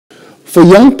For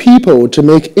young people to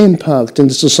make impact in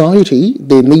the society,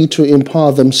 they need to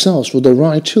empower themselves with the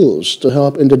right tools to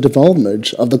help in the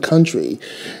development of the country.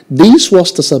 This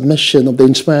was the submission of the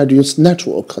Inspired Youth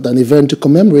Network at an event to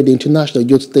commemorate the International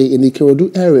Youth Day in the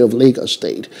Ikorodu area of Lagos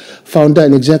State. Founder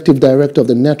and Executive Director of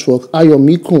the network,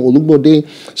 Ayomikun Olugbode,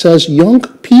 says young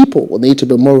people will need to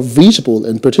be more visible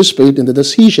and participate in the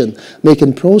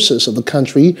decision-making process of the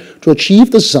country to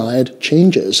achieve desired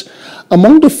changes.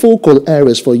 Among the focal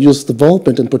areas for youth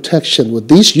development and protection with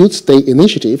this Youth Day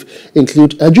initiative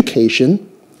include education,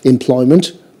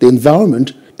 employment, the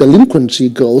environment, delinquency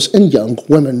girls, and young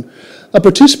women. Our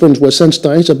participants were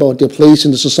sensitized about their place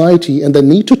in the society and the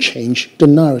need to change the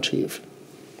narrative.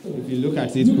 If you look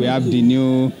at it, we have the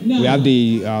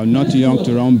Not Too Young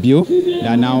to Run bill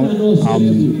that now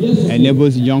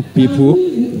enables young people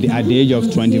at the age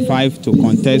of 25 to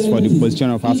contest for the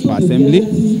position of House of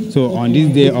Assembly. So on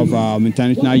this day of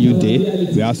International Youth Day,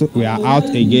 we are out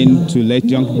again to let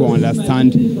young people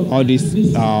understand all these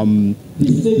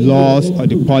laws or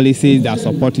the policies that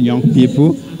support young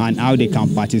people and how they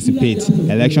can participate.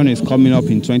 Election is coming up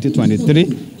in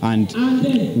 2023, and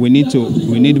we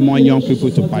need more young people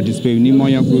to participate. We need more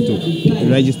young people to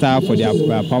register for their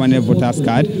permanent voters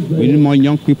card. We need more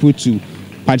young people to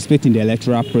participate in the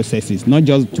electoral processes, not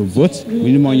just to vote.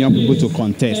 We need more young people to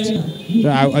contest. So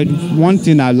one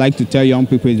thing I'd like to tell young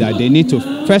people is that they need to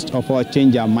first of all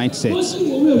change their mindsets.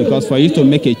 Because for you to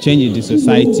make a change in the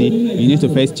society, you need to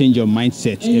first change your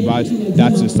mindset about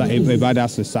that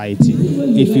society.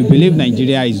 If you believe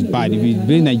Nigeria is bad, if you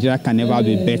believe Nigeria can never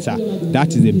be better, that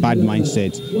is a bad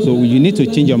mindset. So you need to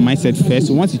change your mindset first.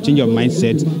 Once you change your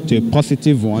mindset to a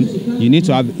positive one, you need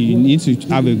to have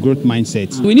a growth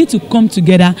mindset. We need to come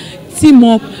together, team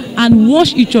up, and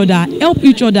watch each other, help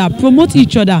each other, promote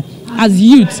each other as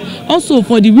youth. Also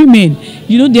for the women,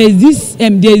 you know, there's this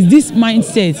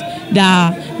mindset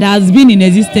that has been in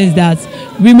existence that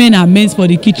women are meant for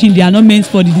the kitchen, they are not meant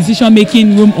for the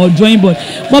decision-making room or drawing board.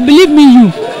 But believe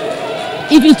me,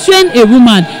 if you train a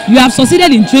woman, you have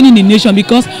succeeded in training a nation,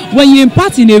 because when you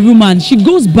impart in a woman, she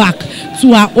goes back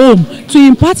to her home to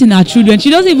impart in her children. She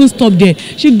doesn't even stop there.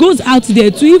 She goes out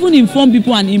there to even inform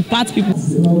people and impart people.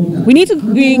 We need to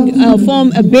form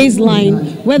a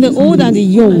baseline where the old and the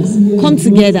young come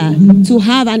together to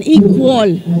have an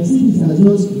equal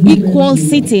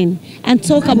sitting and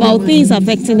talk about things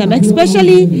affecting them,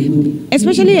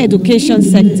 especially education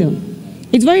sector.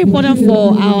 It's very important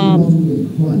for our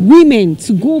women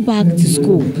to go back to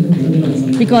school,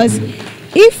 because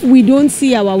if we don't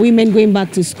see our women going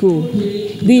back to school,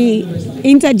 the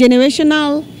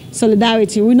intergenerational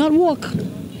solidarity will not work,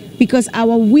 because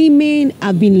our women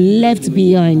have been left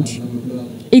behind.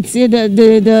 It's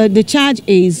the charge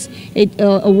is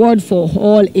a word for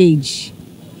all age,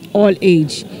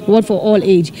 word for all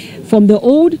age, from the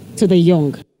old to the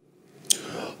young.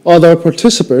 Other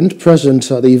participants present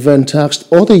at the event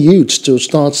asked other youths to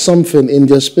start something in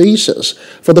their spaces,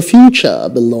 for the future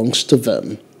belongs to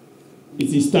them.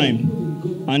 It is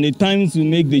time, and the time to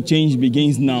make the change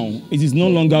begins now. It is no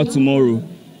longer tomorrow.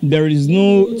 There is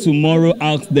no tomorrow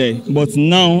out there, but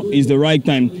now is the right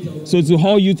time. So to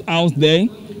all youth out there,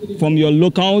 from your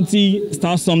locality,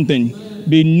 start something.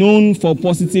 Be known for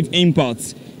positive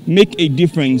impacts. Make a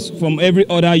difference from every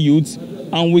other youth,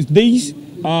 and with this,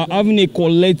 having a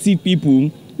collective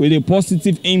people with a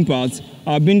positive impact,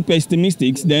 being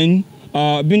pessimistic, then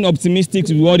being optimistic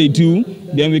with what they do,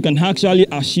 then we can actually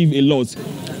achieve a lot.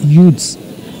 Youth's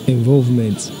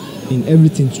involvement in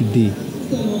everything today,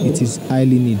 it is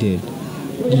highly needed.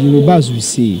 The Yorubas will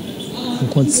say,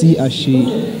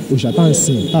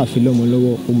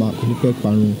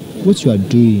 what you are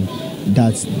doing,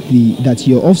 that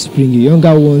your offspring, your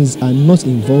younger ones are not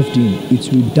involved in, it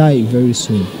will die very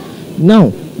soon.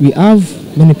 Now, we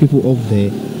have many people up there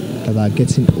that are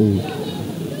getting old.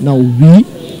 Now,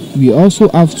 we also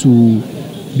have to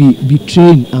be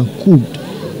trained and cooked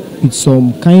with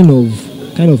some kind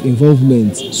of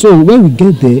involvement. So when we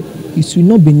get there, it will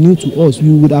not be new to us.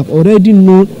 We would have already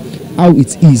known how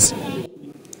it is.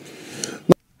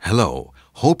 Hello,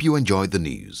 hope you enjoyed the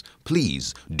news.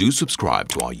 Please do subscribe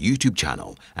to our YouTube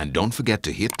channel and don't forget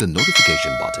to hit the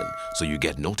notification button so you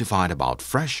get notified about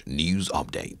fresh news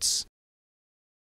updates.